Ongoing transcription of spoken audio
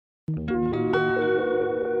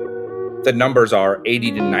The numbers are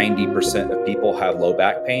 80 to 90% of people have low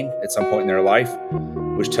back pain at some point in their life,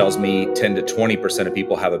 which tells me 10 to 20% of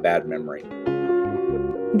people have a bad memory.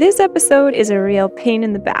 This episode is a real pain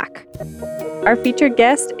in the back. Our featured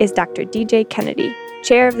guest is Dr. DJ Kennedy,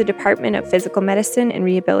 chair of the Department of Physical Medicine and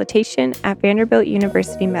Rehabilitation at Vanderbilt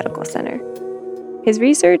University Medical Center. His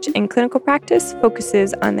research and clinical practice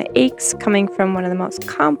focuses on the aches coming from one of the most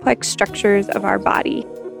complex structures of our body.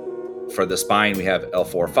 For the spine, we have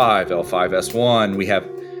L4-5, L5-S1, we have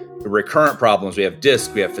recurrent problems, we have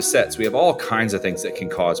discs, we have facets, we have all kinds of things that can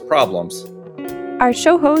cause problems. Our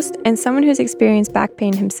show host and someone who's experienced back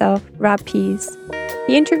pain himself, Rob Pease.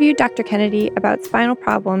 He interviewed Dr. Kennedy about spinal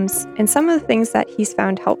problems and some of the things that he's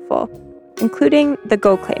found helpful, including the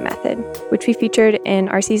Go-Clay method, which we featured in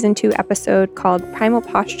our Season 2 episode called Primal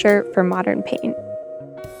Posture for Modern Pain.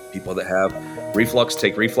 People that have reflux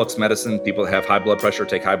take reflux medicine. People that have high blood pressure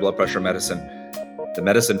take high blood pressure medicine. The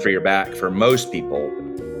medicine for your back, for most people,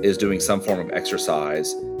 is doing some form of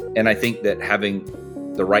exercise. And I think that having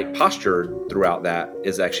the right posture throughout that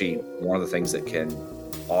is actually one of the things that can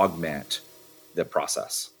augment the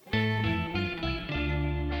process.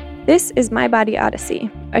 This is My Body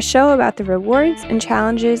Odyssey, a show about the rewards and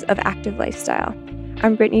challenges of active lifestyle.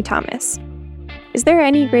 I'm Brittany Thomas. Is there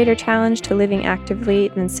any greater challenge to living actively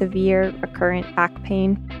than severe recurrent back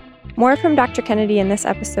pain? More from Dr. Kennedy in this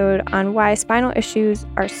episode on why spinal issues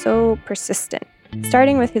are so persistent,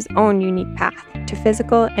 starting with his own unique path to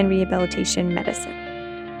physical and rehabilitation medicine.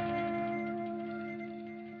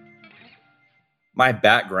 My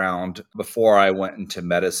background before I went into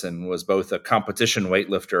medicine was both a competition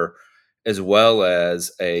weightlifter as well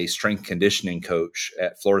as a strength conditioning coach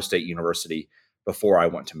at Florida State University before I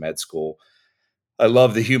went to med school. I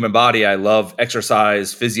love the human body. I love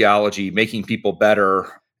exercise, physiology, making people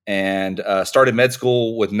better, and started med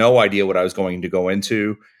school with no idea what I was going to go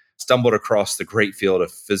into. Stumbled across the great field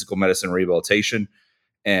of physical medicine rehabilitation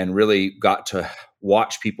and really got to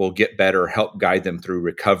watch people get better, help guide them through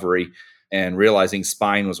recovery, and realizing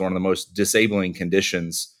spine was one of the most disabling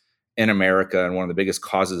conditions in America and one of the biggest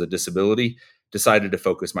causes of disability, decided to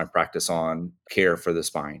focus my practice on care for the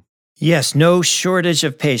spine. Yes, no shortage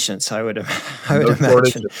of patients, I would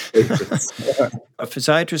imagine. A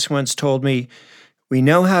physiatrist once told me, we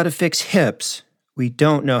know how to fix hips, we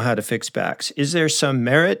don't know how to fix backs. Is there some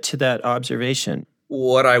merit to that observation?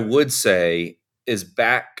 What I would say is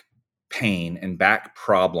back pain and back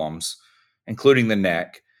problems, including the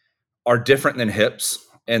neck, are different than hips,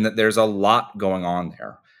 and that there's a lot going on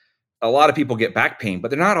there. A lot of people get back pain, but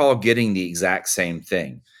they're not all getting the exact same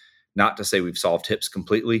thing. Not to say we've solved hips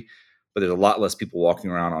completely, but there's a lot less people walking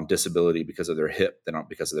around on disability because of their hip than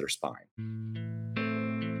because of their spine.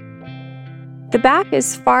 The back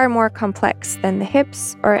is far more complex than the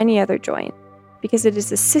hips or any other joint because it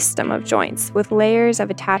is a system of joints with layers of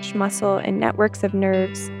attached muscle and networks of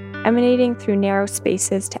nerves emanating through narrow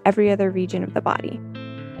spaces to every other region of the body.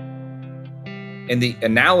 And the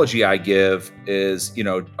analogy I give is,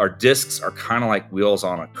 our discs are kind of like wheels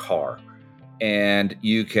on a car, and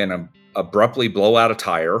you can abruptly blow out a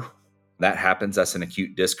tire. That happens. That's an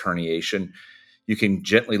acute disc herniation. You can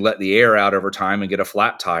gently let the air out over time and get a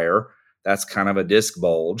flat tire. That's kind of a disc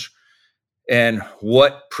bulge. And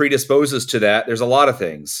what predisposes to that? There's a lot of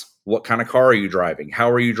things. What kind of car are you driving?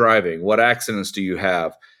 How are you driving? What accidents do you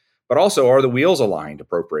have? But also, are the wheels aligned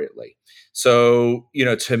appropriately? So,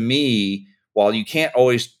 to me, while you can't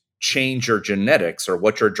always change your genetics or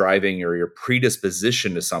what you're driving or your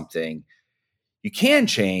predisposition to something, you can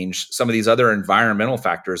change some of these other environmental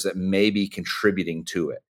factors that may be contributing to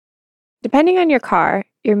it. Depending on your car,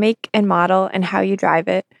 your make and model, and how you drive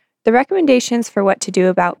it, the recommendations for what to do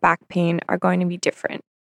about back pain are going to be different.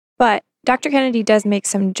 But Dr. Kennedy does make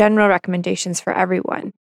some general recommendations for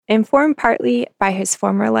everyone, informed partly by his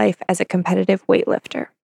former life as a competitive weightlifter.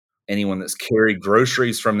 Anyone that's carried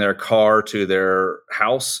groceries from their car to their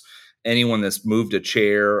house, anyone that's moved a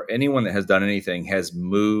chair, anyone that has done anything has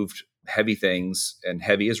moved heavy things, and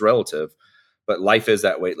heavy is relative, but life is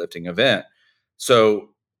that weightlifting event. So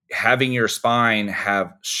having your spine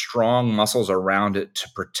have strong muscles around it to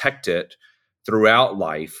protect it throughout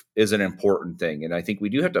life is an important thing. And I think we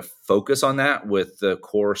do have to focus on that with the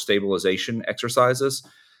core stabilization exercises.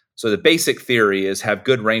 So the basic theory is have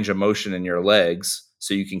good range of motion in your legs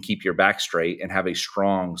so you can keep your back straight and have a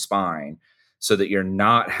strong spine, so that you're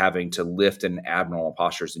not having to lift in abnormal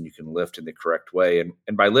postures and you can lift in the correct way.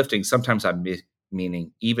 And by lifting, sometimes I'm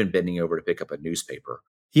meaning even bending over to pick up a newspaper.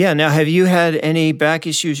 Yeah. Now, have you had any back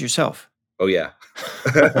issues yourself? Oh, yeah.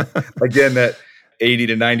 Again, that 80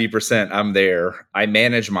 to 90%, I'm there. I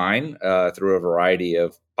manage mine through a variety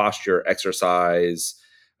of posture, exercise,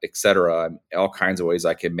 etc. All kinds of ways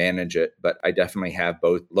I can manage it, but I definitely have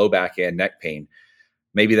both low back and neck pain.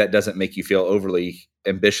 Maybe that doesn't make you feel overly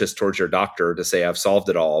ambitious towards your doctor to say I've solved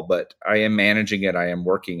it all, but I am managing it. I am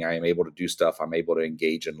working. I am able to do stuff. I'm able to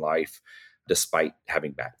engage in life despite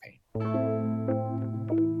having back pain.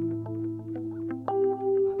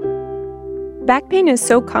 Back pain is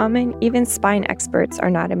so common, even spine experts are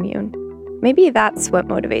not immune. Maybe that's what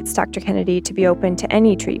motivates Dr. Kennedy to be open to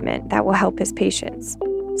any treatment that will help his patients,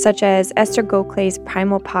 such as Esther Goklay's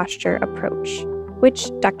primal posture approach, which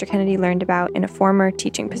Dr. Kennedy learned about in a former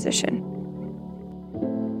teaching position.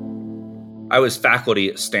 I was faculty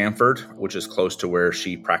at Stanford, which is close to where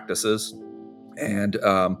she practices, and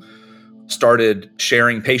started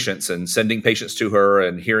sharing patients and sending patients to her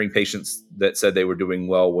and hearing patients that said they were doing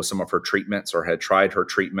well with some of her treatments or had tried her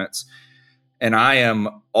treatments. And I am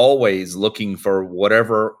always looking for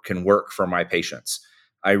whatever can work for my patients.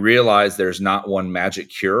 I realize there's not one magic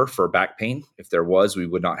cure for back pain. If there was, we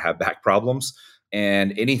would not have back problems.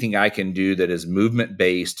 And anything I can do that is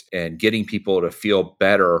movement-based and getting people to feel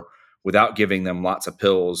better without giving them lots of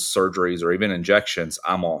pills, surgeries, or even injections,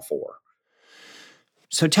 I'm all for.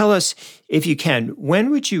 So tell us, if you can, when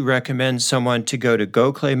would you recommend someone to go to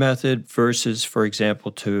Goklay method versus, for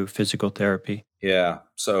example, to physical therapy? Yeah.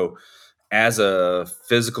 So as a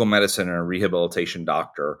physical medicine and a rehabilitation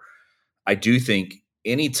doctor, I do think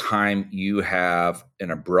anytime you have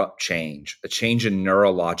an abrupt change, a change in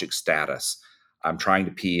neurologic status, I'm trying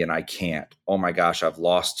to pee and I can't, oh my gosh, I've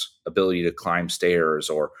lost ability to climb stairs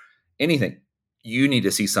or anything, you need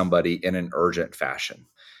to see somebody in an urgent fashion.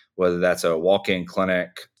 Whether that's a walk-in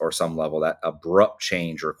clinic or some level, that abrupt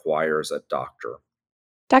change requires a doctor.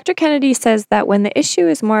 Dr. Kennedy says that when the issue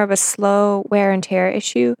is more of a slow wear and tear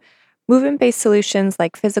issue, movement-based solutions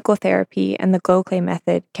like physical therapy and the Goklay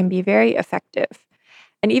method can be very effective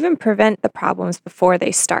and even prevent the problems before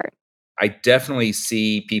they start. I definitely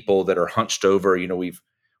see people that are hunched over. We've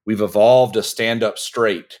evolved a stand up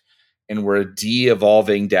straight, and we're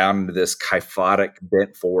de-evolving down into this kyphotic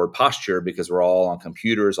bent forward posture because we're all on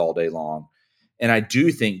computers all day long. And I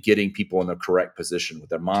do think getting people in the correct position with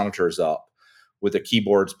their monitors up, with their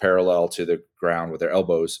keyboards parallel to the ground, with their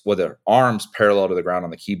arms parallel to the ground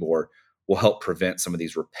on the keyboard, will help prevent some of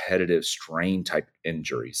these repetitive strain type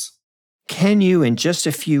injuries. Can you, in just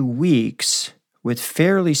a few weeks, with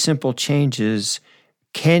fairly simple changes,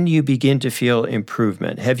 can you begin to feel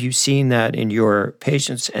improvement? Have you seen that in your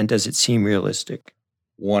patients, and does it seem realistic?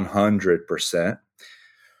 100%.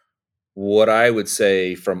 What I would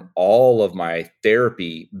say from all of my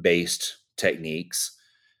therapy-based techniques,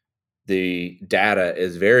 the data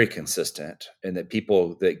is very consistent and that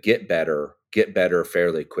people that get better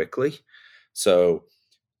fairly quickly. So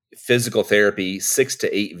physical therapy, 6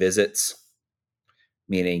 to 8 visits,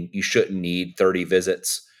 meaning you shouldn't need 30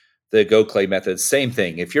 visits. The Goklay method, same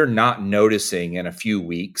thing. If you're not noticing in a few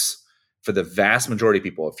weeks, for the vast majority of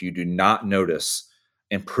people, if you do not notice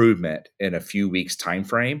improvement in a few weeks time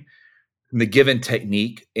frame, the given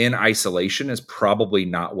technique in isolation is probably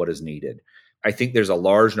not what is needed. I think there's a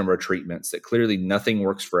large number of treatments that clearly nothing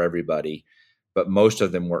works for everybody, but most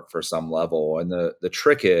of them work for some level. And the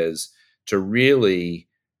trick is to really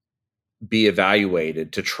be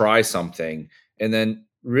evaluated, to try something, and then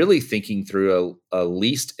really thinking through a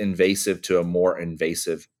least invasive to a more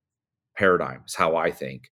invasive paradigm is how I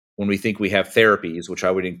think. When we think we have therapies, which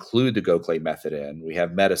I would include the Goklay method in, we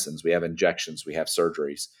have medicines, we have injections, we have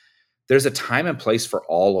surgeries. There's a time and place for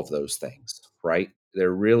all of those things, right?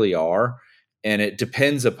 There really are. And it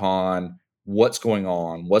depends upon what's going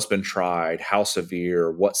on, what's been tried, how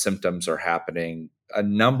severe, what symptoms are happening, a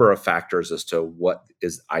number of factors as to what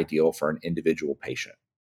is ideal for an individual patient.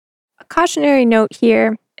 A cautionary note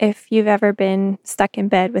here, if you've ever been stuck in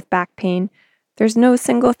bed with back pain, there's no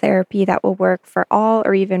single therapy that will work for all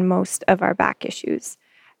or even most of our back issues.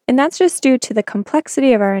 And that's just due to the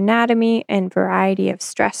complexity of our anatomy and variety of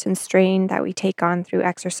stress and strain that we take on through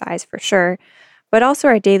exercise for sure, but also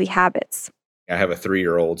our daily habits. I have a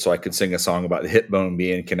 3-year-old, so I could sing a song about the hip bone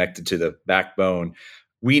being connected to the backbone.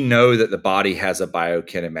 We know that the body has a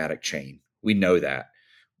biokinematic chain. We know that.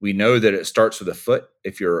 We know that it starts with the foot.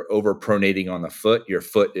 If you're overpronating on the foot, your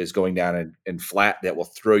foot is going down and flat. That will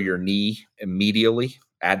throw your knee immediately,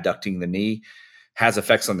 adducting the knee, has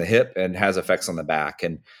effects on the hip and has effects on the back.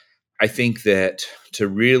 And I think that to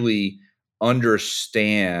really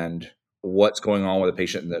understand what's going on with a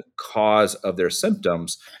patient and the cause of their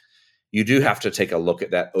symptoms, you do have to take a look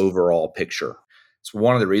at that overall picture. It's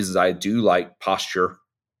one of the reasons I do like posture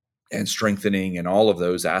and strengthening and all of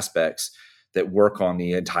those aspects that work on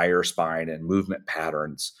the entire spine and movement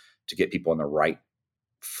patterns to get people in the right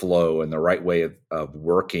flow and the right way of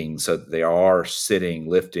working so that they are sitting,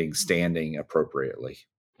 lifting, standing appropriately.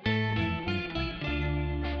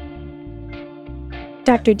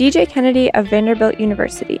 Dr. DJ Kennedy of Vanderbilt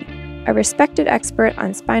University, a respected expert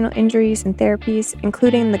on spinal injuries and therapies,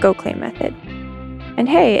 including the GoClaim method. And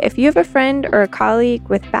hey, if you have a friend or a colleague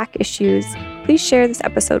with back issues, please share this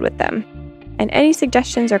episode with them. And any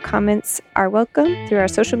suggestions or comments are welcome through our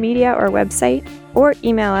social media or website, or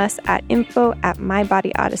email us at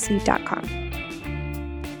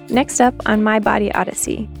info@mybodyodyssey.com. Next up on My Body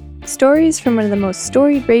Odyssey, stories from one of the most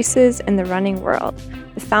storied races in the running world,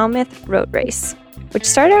 the Falmouth Road Race, which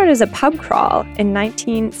started out as a pub crawl in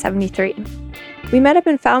 1973. We met up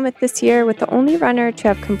in Falmouth this year with the only runner to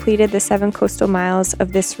have completed the 7 coastal miles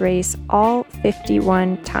of this race all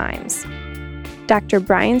 51 times. Dr.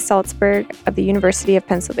 Brian Salzberg of the University of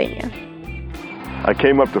Pennsylvania. I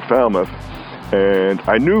came up to Falmouth, and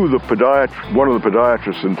I knew one of the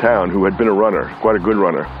podiatrists in town who had been a runner, quite a good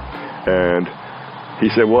runner. And he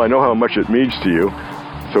said, well, I know how much it means to you.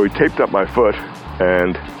 So he taped up my foot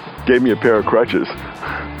and gave me a pair of crutches.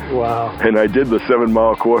 Wow. And I did the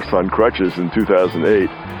 7-mile course on crutches in 2008.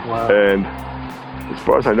 Wow. And as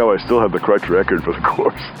far as I know, I still have the crutch record for the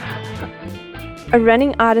course. A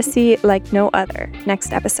running odyssey like no other,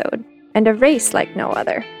 next episode. And a race like no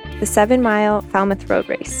other, the 7-mile Falmouth Road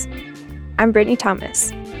Race. I'm Brittany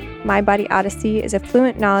Thomas. My Body Odyssey is a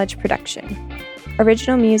Fluent Knowledge production.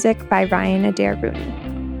 Original music by Ryan Adair Rooney.